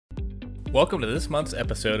Welcome to this month's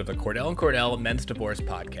episode of the Cordell & Cordell Men's Divorce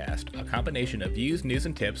Podcast, a combination of views, news,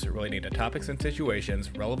 and tips relating to topics and situations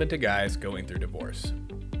relevant to guys going through divorce.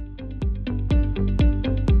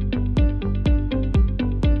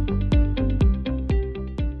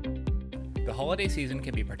 The holiday season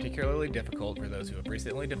can be particularly difficult for those who have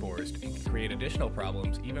recently divorced and can create additional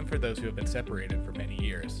problems even for those who have been separated for many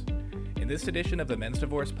years. In this edition of the Men's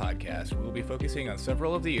Divorce Podcast, we will be focusing on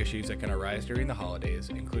several of the issues that can arise during the holidays,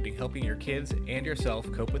 including helping your kids and yourself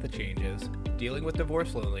cope with the changes, dealing with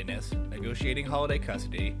divorce loneliness, negotiating holiday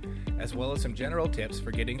custody, as well as some general tips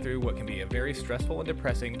for getting through what can be a very stressful and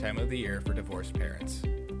depressing time of the year for divorced parents.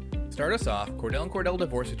 Start us off, Cordell & Cordell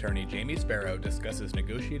divorce attorney Jamie Sparrow discusses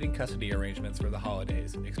negotiating custody arrangements for the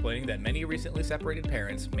holidays, explaining that many recently separated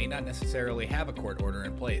parents may not necessarily have a court order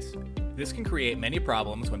in place. This can create many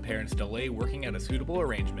problems when parents delay working out a suitable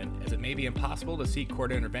arrangement, as it may be impossible to seek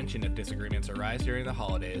court intervention if disagreements arise during the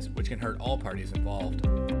holidays, which can hurt all parties involved.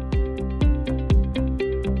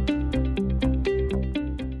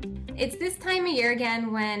 It's this time of year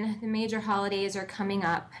again when the major holidays are coming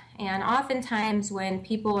up, and oftentimes when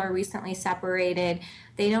people are recently separated,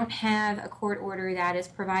 they don't have a court order that is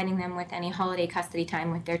providing them with any holiday custody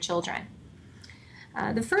time with their children.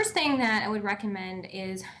 The first thing that I would recommend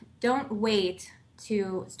is don't wait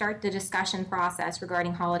to start the discussion process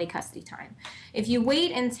regarding holiday custody time. If you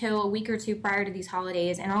wait until a week or two prior to these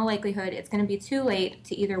holidays, in all likelihood, it's going to be too late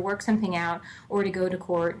to either work something out or to go to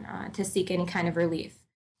court to seek any kind of relief.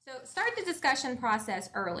 So start the discussion process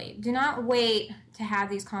early. Do not wait to have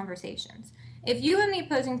these conversations. If you and the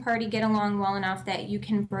opposing party get along well enough that you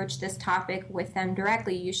can broach this topic with them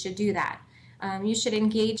directly, you should do that. You should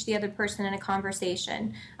engage the other person in a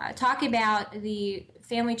conversation. Talk about the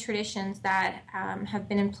family traditions that have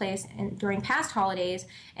been in place during past holidays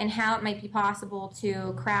and how it might be possible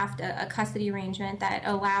to craft a custody arrangement that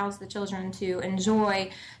allows the children to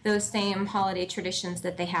enjoy those same holiday traditions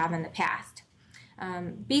that they have in the past.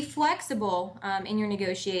 Be flexible in your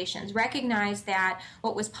negotiations. Recognize that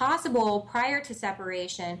what was possible prior to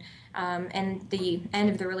separation and the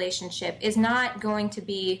end of the relationship is not going to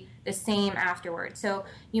be the same afterwards. So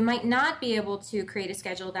you might not be able to create a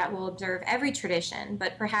schedule that will observe every tradition,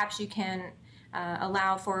 but perhaps you can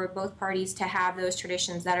allow for both parties to have those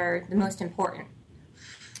traditions that are the most important.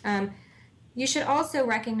 You should also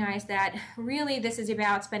recognize that really this is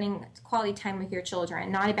about spending quality time with your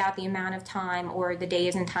children, not about the amount of time or the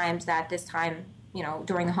days and times that this time,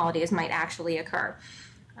 during the holidays might actually occur.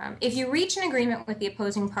 If you reach an agreement with the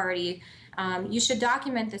opposing party, you should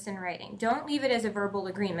document this in writing. Don't leave it as a verbal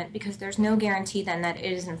agreement because there's no guarantee then that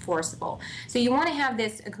it is enforceable. So you want to have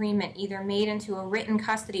this agreement either made into a written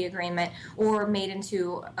custody agreement or made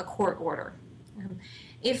into a court order.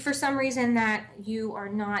 If for some reason that you are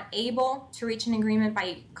not able to reach an agreement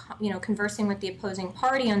by conversing with the opposing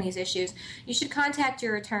party on these issues, you should contact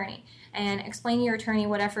your attorney and explain to your attorney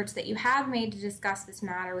what efforts that you have made to discuss this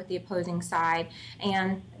matter with the opposing side,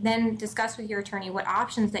 and then discuss with your attorney what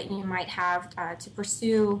options that you might have to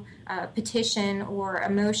pursue a petition or a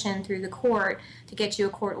motion through the court to get you a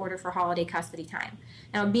court order for holiday custody time.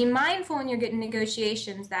 Now, be mindful in your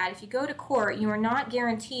negotiations that if you go to court, you are not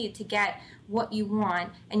guaranteed to get what you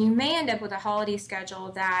want, and you may end up with a holiday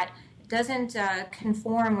schedule that doesn't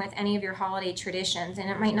conform with any of your holiday traditions, and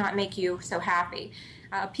it might not make you so happy.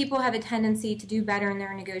 People have a tendency to do better in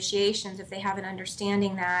their negotiations if they have an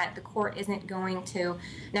understanding that the court isn't going to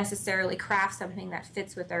necessarily craft something that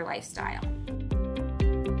fits with their lifestyle.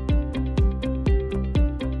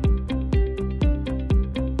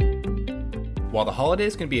 While the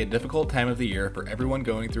holidays can be a difficult time of the year for everyone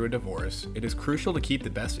going through a divorce, it is crucial to keep the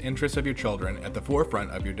best interests of your children at the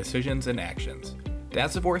forefront of your decisions and actions.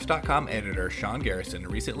 DadsDivorce.com editor Sean Garrison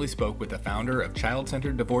recently spoke with the founder of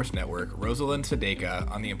Child-Centered Divorce Network, Rosalind Sadeka,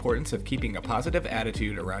 on the importance of keeping a positive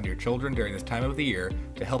attitude around your children during this time of the year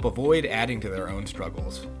to help avoid adding to their own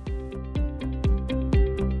struggles.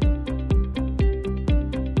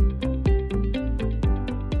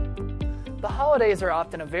 The holidays are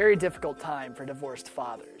often a very difficult time for divorced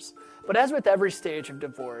fathers, but as with every stage of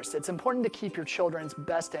divorce, it's important to keep your children's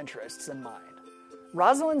best interests in mind.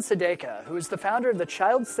 Rosalind Sadeka, who is the founder of the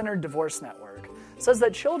Child-Centered Divorce Network, says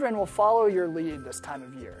that children will follow your lead this time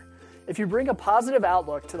of year. If you bring a positive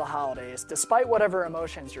outlook to the holidays, despite whatever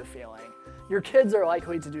emotions you're feeling, your kids are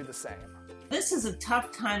likely to do the same. This is a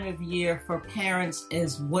tough time of year for parents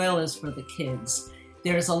as well as for the kids.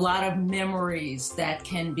 There's a lot of memories that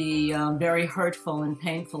can be very hurtful and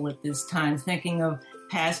painful at this time, thinking of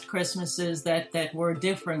past Christmases that were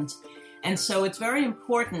different. And so it's very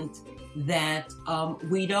important that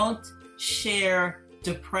we don't share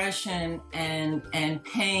depression and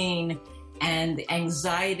pain and the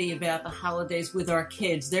anxiety about the holidays with our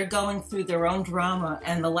kids. They're going through their own drama,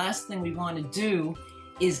 and the last thing we want to do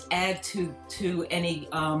is add to any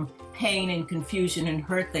pain and confusion and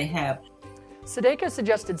hurt they have. Sadeka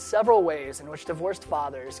suggested several ways in which divorced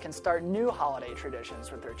fathers can start new holiday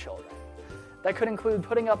traditions with their children. That could include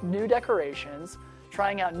putting up new decorations,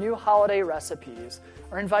 trying out new holiday recipes,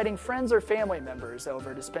 or inviting friends or family members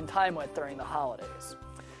over to spend time with during the holidays.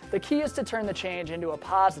 The key is to turn the change into a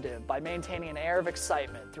positive by maintaining an air of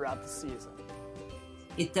excitement throughout the season.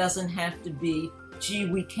 It doesn't have to be, gee,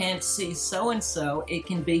 we can't see so-and-so. It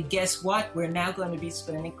can be, guess what, we're now going to be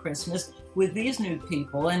spending Christmas with these new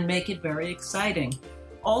people, and make it very exciting.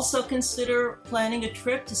 Also consider planning a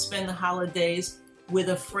trip to spend the holidays with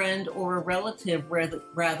a friend or a relative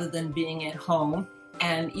rather than being at home,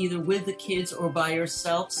 and either with the kids or by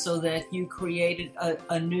yourself, so that you created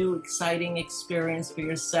a new exciting experience for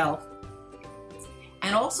yourself.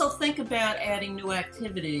 And also think about adding new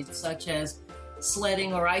activities such as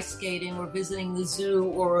sledding or ice skating or visiting the zoo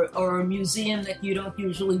or a museum that you don't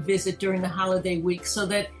usually visit during the holiday week, so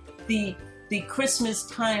that the Christmas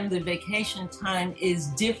time, the vacation time, is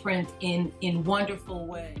different in wonderful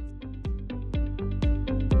ways.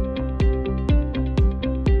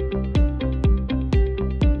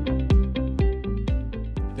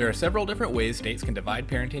 There are several different ways states can divide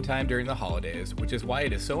parenting time during the holidays, which is why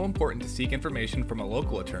it is so important to seek information from a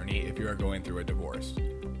local attorney if you are going through a divorce.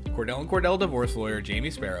 Cordell & Cordell divorce lawyer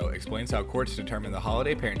Jamie Sparrow explains how courts determine the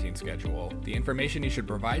holiday parenting schedule, the information you should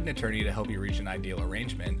provide an attorney to help you reach an ideal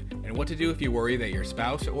arrangement, and what to do if you worry that your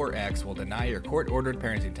spouse or ex will deny your court-ordered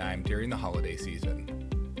parenting time during the holiday season.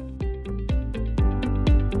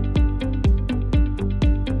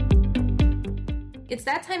 It's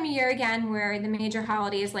that time of year again where the major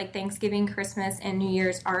holidays like Thanksgiving, Christmas, and New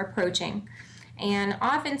Year's are approaching. And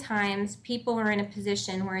oftentimes people are in a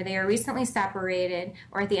position where they are recently separated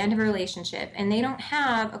or at the end of a relationship, and they don't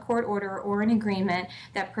have a court order or an agreement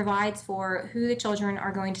that provides for who the children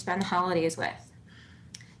are going to spend the holidays with.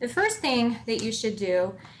 The first thing that you should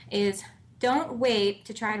do is don't wait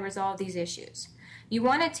to try to resolve these issues. You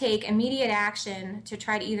want to take immediate action to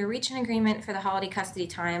try to either reach an agreement for the holiday custody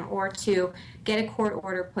time or to get a court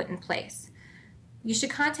order put in place. You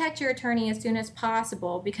should contact your attorney as soon as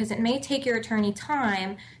possible, because it may take your attorney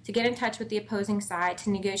time to get in touch with the opposing side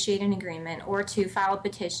to negotiate an agreement or to file a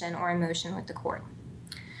petition or a motion with the court.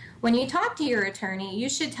 When you talk to your attorney, you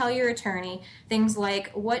should tell your attorney things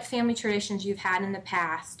like what family traditions you've had in the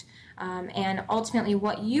past, and ultimately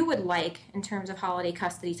what you would like in terms of holiday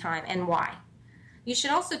custody time and why. You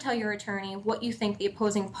should also tell your attorney what you think the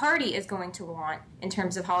opposing party is going to want in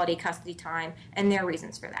terms of holiday custody time and their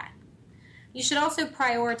reasons for that. You should also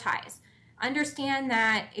prioritize. Understand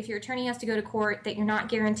that if your attorney has to go to court, that you're not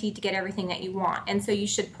guaranteed to get everything that you want. And so you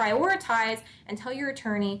should prioritize and tell your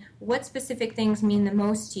attorney what specific things mean the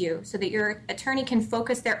most to you, so that your attorney can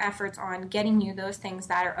focus their efforts on getting you those things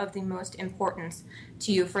that are of the most importance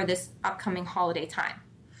to you for this upcoming holiday time.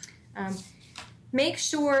 Make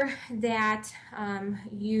sure that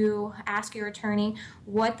you ask your attorney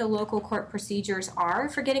what the local court procedures are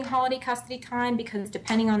for getting holiday custody time, because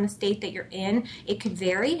depending on the state that you're in, it could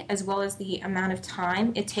vary, as well as the amount of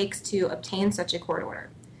time it takes to obtain such a court order.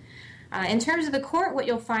 In terms of the court, what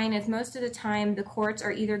you'll find is most of the time the courts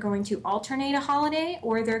are either going to alternate a holiday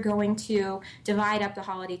or they're going to divide up the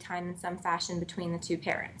holiday time in some fashion between the two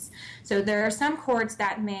parents. So there are some courts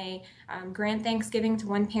that may grant Thanksgiving to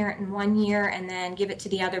one parent in 1 year and then give it to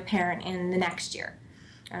the other parent in the next year.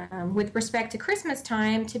 With respect to Christmas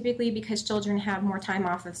time, typically because children have more time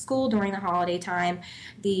off of school during the holiday time,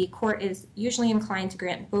 the court is usually inclined to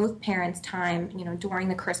grant both parents time, during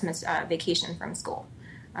the Christmas vacation from school.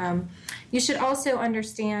 You should also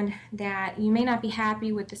understand that you may not be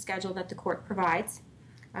happy with the schedule that the court provides,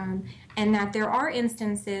 and that there are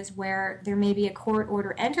instances where there may be a court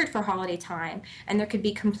order entered for holiday time, and there could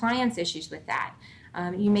be compliance issues with that.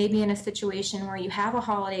 You may be in a situation where you have a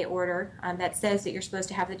holiday order that says that you're supposed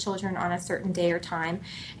to have the children on a certain day or time,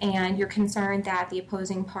 and you're concerned that the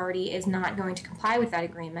opposing party is not going to comply with that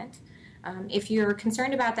agreement. If you're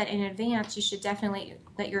concerned about that in advance, you should definitely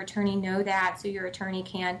let your attorney know that, so your attorney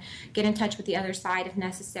can get in touch with the other side if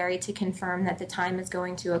necessary to confirm that the time is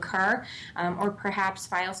going to occur, or perhaps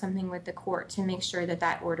file something with the court to make sure that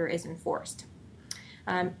that order is enforced.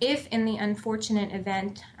 If in the unfortunate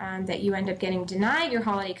event that you end up getting denied your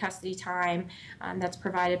holiday custody time that's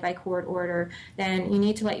provided by court order, then you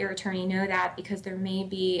need to let your attorney know that, because there may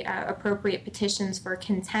be appropriate petitions for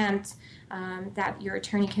contempt that your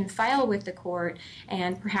attorney can file with the court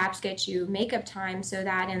and perhaps get you makeup time so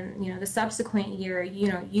that in the subsequent year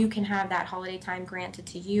you can have that holiday time granted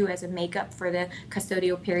to you as a makeup for the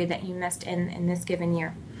custodial period that you missed in this given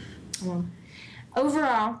year.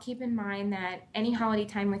 Overall, keep in mind that any holiday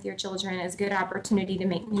time with your children is a good opportunity to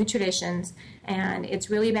make new traditions, and it's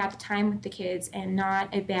really about the time with the kids and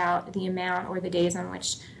not about the amount or the days on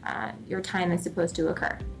which your time is supposed to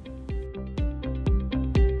occur.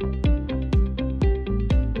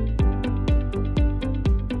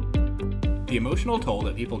 The emotional toll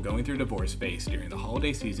that people going through divorce face during the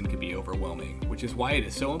holiday season can be overwhelming, which is why it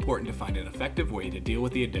is so important to find an effective way to deal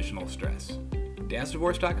with the additional stress.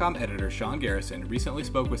 DasDivorce.com editor Sean Garrison recently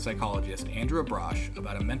spoke with psychologist Andrea Brosh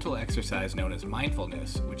about a mental exercise known as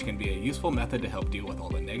mindfulness, which can be a useful method to help deal with all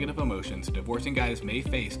the negative emotions divorcing guys may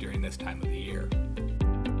face during this time of the year.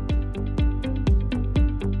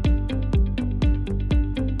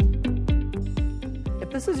 If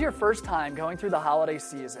this is your first time going through the holiday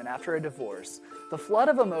season after a divorce, the flood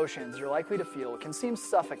of emotions you're likely to feel can seem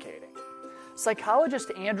suffocating.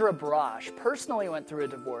 Psychologist Andrea Brosh personally went through a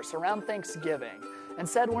divorce around Thanksgiving and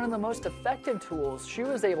said one of the most effective tools she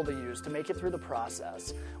was able to use to make it through the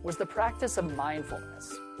process was the practice of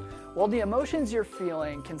mindfulness. While the emotions you're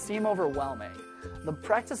feeling can seem overwhelming, the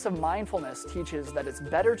practice of mindfulness teaches that it's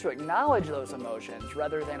better to acknowledge those emotions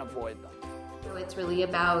rather than avoid them. So it's really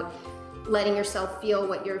about letting yourself feel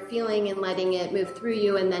what you're feeling and letting it move through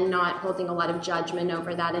you, and then not holding a lot of judgment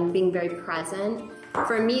over that and being very present.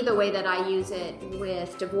 For me, the way that I use it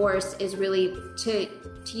with divorce is really to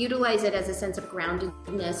utilize it as a sense of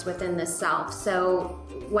groundedness within the self. So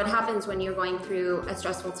what happens when you're going through a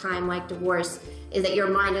stressful time like divorce is that your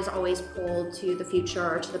mind is always pulled to the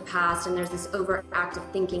future or to the past, and there's this overactive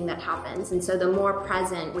thinking that happens. And so the more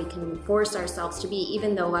present we can force ourselves to be,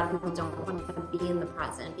 even though a lot of people don't want to be in the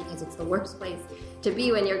present because it's the worst place to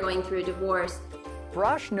be when you're going through a divorce.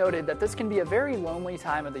 Brosh noted that this can be a very lonely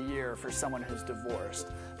time of the year for someone who's divorced,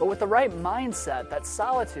 but with the right mindset, that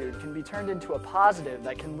solitude can be turned into a positive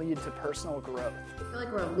that can lead to personal growth. I feel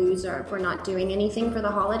like we're a loser if we're not doing anything for the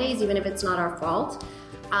holidays, even if it's not our fault.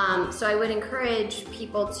 So I would encourage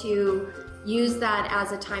people to use that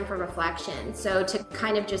as a time for reflection. So to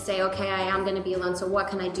kind of just say, okay, I am going to be alone, so what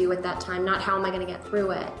can I do with that time? Not how am I going to get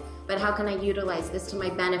through it, but how can I utilize this to my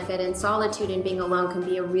benefit? And solitude and being alone can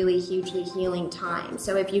be a really hugely healing time.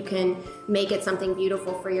 So if you can make it something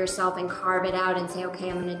beautiful for yourself and carve it out and say, okay,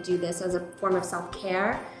 I'm going to do this as a form of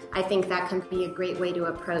self-care, I think that can be a great way to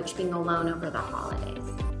approach being alone over the holidays.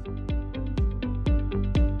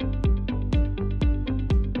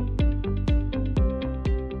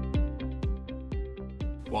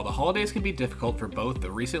 While the holidays can be difficult for both the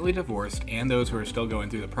recently divorced and those who are still going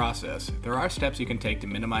through the process, there are steps you can take to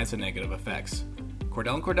minimize the negative effects.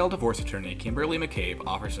 Cordell & Cordell divorce attorney Kimberly McCabe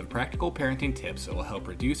offers some practical parenting tips that will help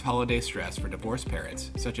reduce holiday stress for divorced parents,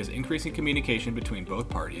 such as increasing communication between both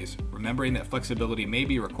parties, remembering that flexibility may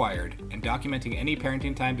be required, and documenting any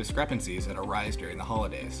parenting time discrepancies that arise during the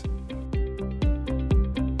holidays.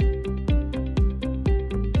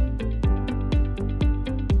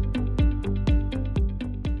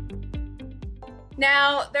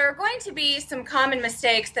 Now, there are going to be some common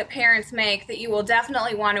mistakes that parents make that you will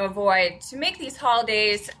definitely want to avoid to make these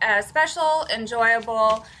holidays special,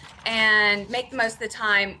 enjoyable, and make the most of the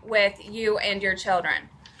time with you and your children.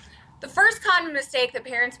 The first common mistake that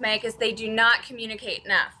parents make is they do not communicate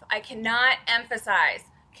enough. I cannot emphasize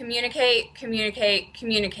communicate, communicate,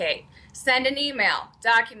 communicate. Send an email,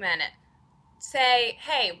 document it. Say,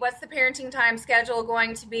 hey, what's the parenting time schedule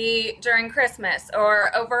going to be during Christmas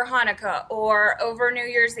or over Hanukkah or over New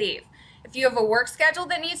Year's Eve? If you have a work schedule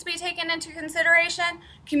that needs to be taken into consideration,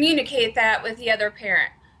 communicate that with the other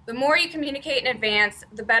parent. The more you communicate in advance,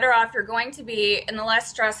 the better off you're going to be and the less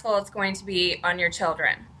stressful it's going to be on your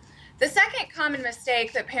children. The second common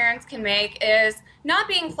mistake that parents can make is not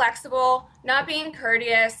being flexible, not being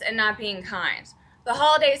courteous, and not being kind. The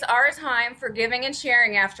holidays are a time for giving and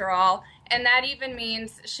sharing after all, and that even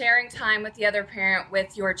means sharing time with the other parent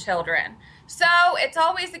with your children. So it's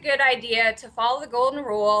always a good idea to follow the golden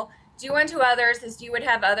rule, do unto others as you would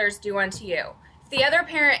have others do unto you. If the other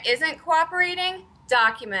parent isn't cooperating,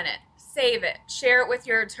 document it, save it, share it with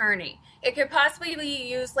your attorney. It could possibly be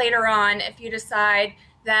used later on if you decide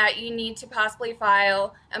that you need to possibly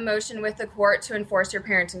file a motion with the court to enforce your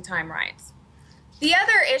parenting time rights. The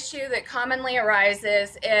other issue that commonly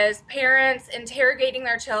arises is parents interrogating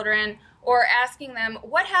their children or asking them,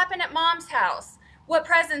 what happened at mom's house? What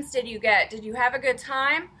presents did you get? Did you have a good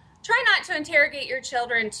time? Try not to interrogate your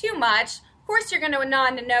children too much. Of course, you're going to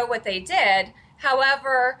want to know what they did.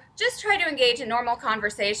 However, just try to engage in normal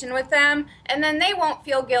conversation with them, and then they won't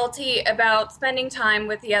feel guilty about spending time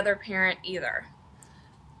with the other parent either.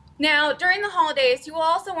 Now, during the holidays, you will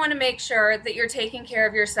also want to make sure that you're taking care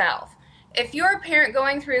of yourself. If you're a parent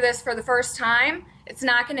going through this for the first time, it's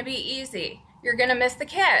not going to be easy. You're going to miss the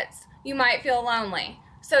kids. You might feel lonely.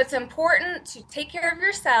 So it's important to take care of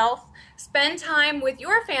yourself, spend time with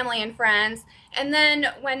your family and friends, and then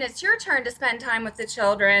when it's your turn to spend time with the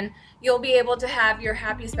children, you'll be able to have your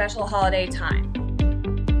happy special holiday time.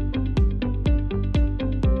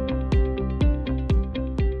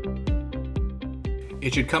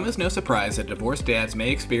 It should come as no surprise that divorced dads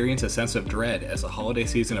may experience a sense of dread as the holiday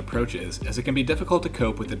season approaches, as it can be difficult to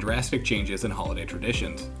cope with the drastic changes in holiday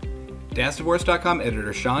traditions. DadsDivorce.com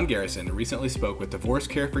editor Sean Garrison recently spoke with Divorce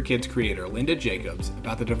Care for Kids creator Linda Jacobs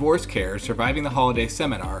about the Divorce Care Surviving the Holidays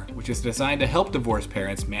seminar, which is designed to help divorced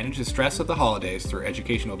parents manage the stress of the holidays through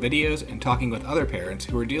educational videos and talking with other parents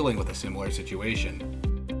who are dealing with a similar situation.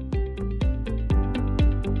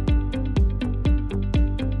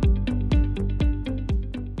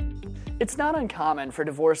 It's not uncommon for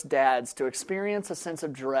divorced dads to experience a sense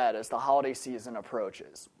of dread as the holiday season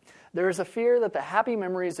approaches. There is a fear that the happy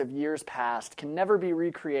memories of years past can never be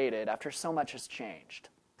recreated after so much has changed.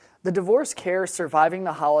 The Divorce Care Surviving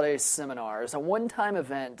the Holidays seminar is a one-time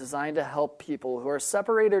event designed to help people who are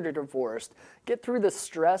separated or divorced get through the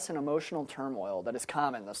stress and emotional turmoil that is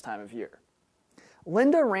common this time of year.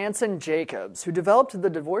 Linda Ranson Jacobs, who developed the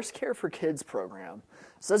Divorce Care for Kids program,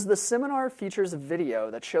 says the seminar features a video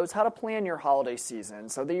that shows how to plan your holiday season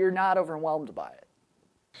so that you're not overwhelmed by it.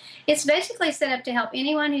 It's basically set up to help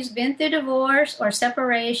anyone who's been through divorce or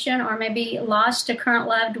separation or maybe lost a current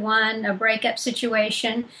loved one, a breakup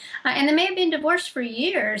situation, and they may have been divorced for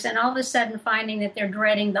years and all of a sudden finding that they're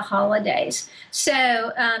dreading the holidays.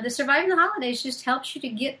 So the Surviving the Holidays just helps you to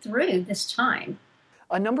get through this time.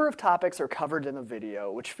 A number of topics are covered in the video,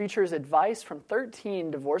 which features advice from 13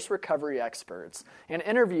 divorce recovery experts and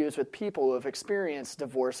interviews with people who have experienced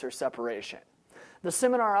divorce or separation. The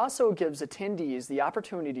seminar also gives attendees the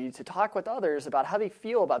opportunity to talk with others about how they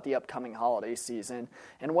feel about the upcoming holiday season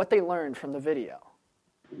and what they learned from the video.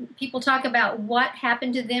 People talk about what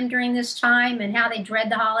happened to them during this time and how they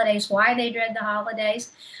dread the holidays, why they dread the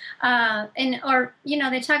holidays.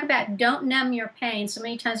 They talk about don't numb your pain. So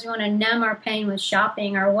many times we want to numb our pain with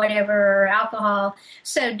shopping or whatever, or alcohol.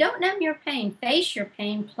 So don't numb your pain. Face your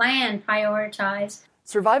pain. Plan. Prioritize.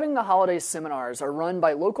 Surviving the Holidays seminars are run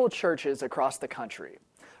by local churches across the country.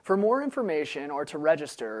 For more information or to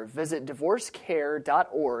register, visit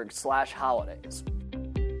divorcecare.org/holidays.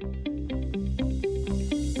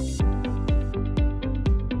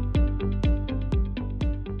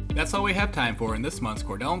 That's all we have time for in this month's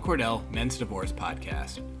Cordell & Cordell Men's Divorce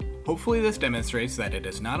Podcast. Hopefully this demonstrates that it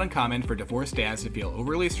is not uncommon for divorced dads to feel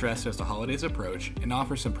overly stressed as the holidays approach and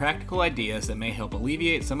offers some practical ideas that may help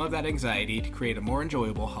alleviate some of that anxiety to create a more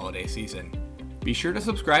enjoyable holiday season. Be sure to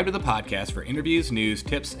subscribe to the podcast for interviews, news,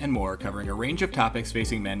 tips, and more covering a range of topics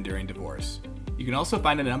facing men during divorce. You can also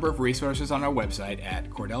find a number of resources on our website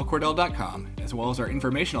at cordellcordell.com, as well as our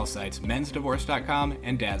informational sites mensdivorce.com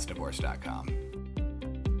and dadsdivorce.com.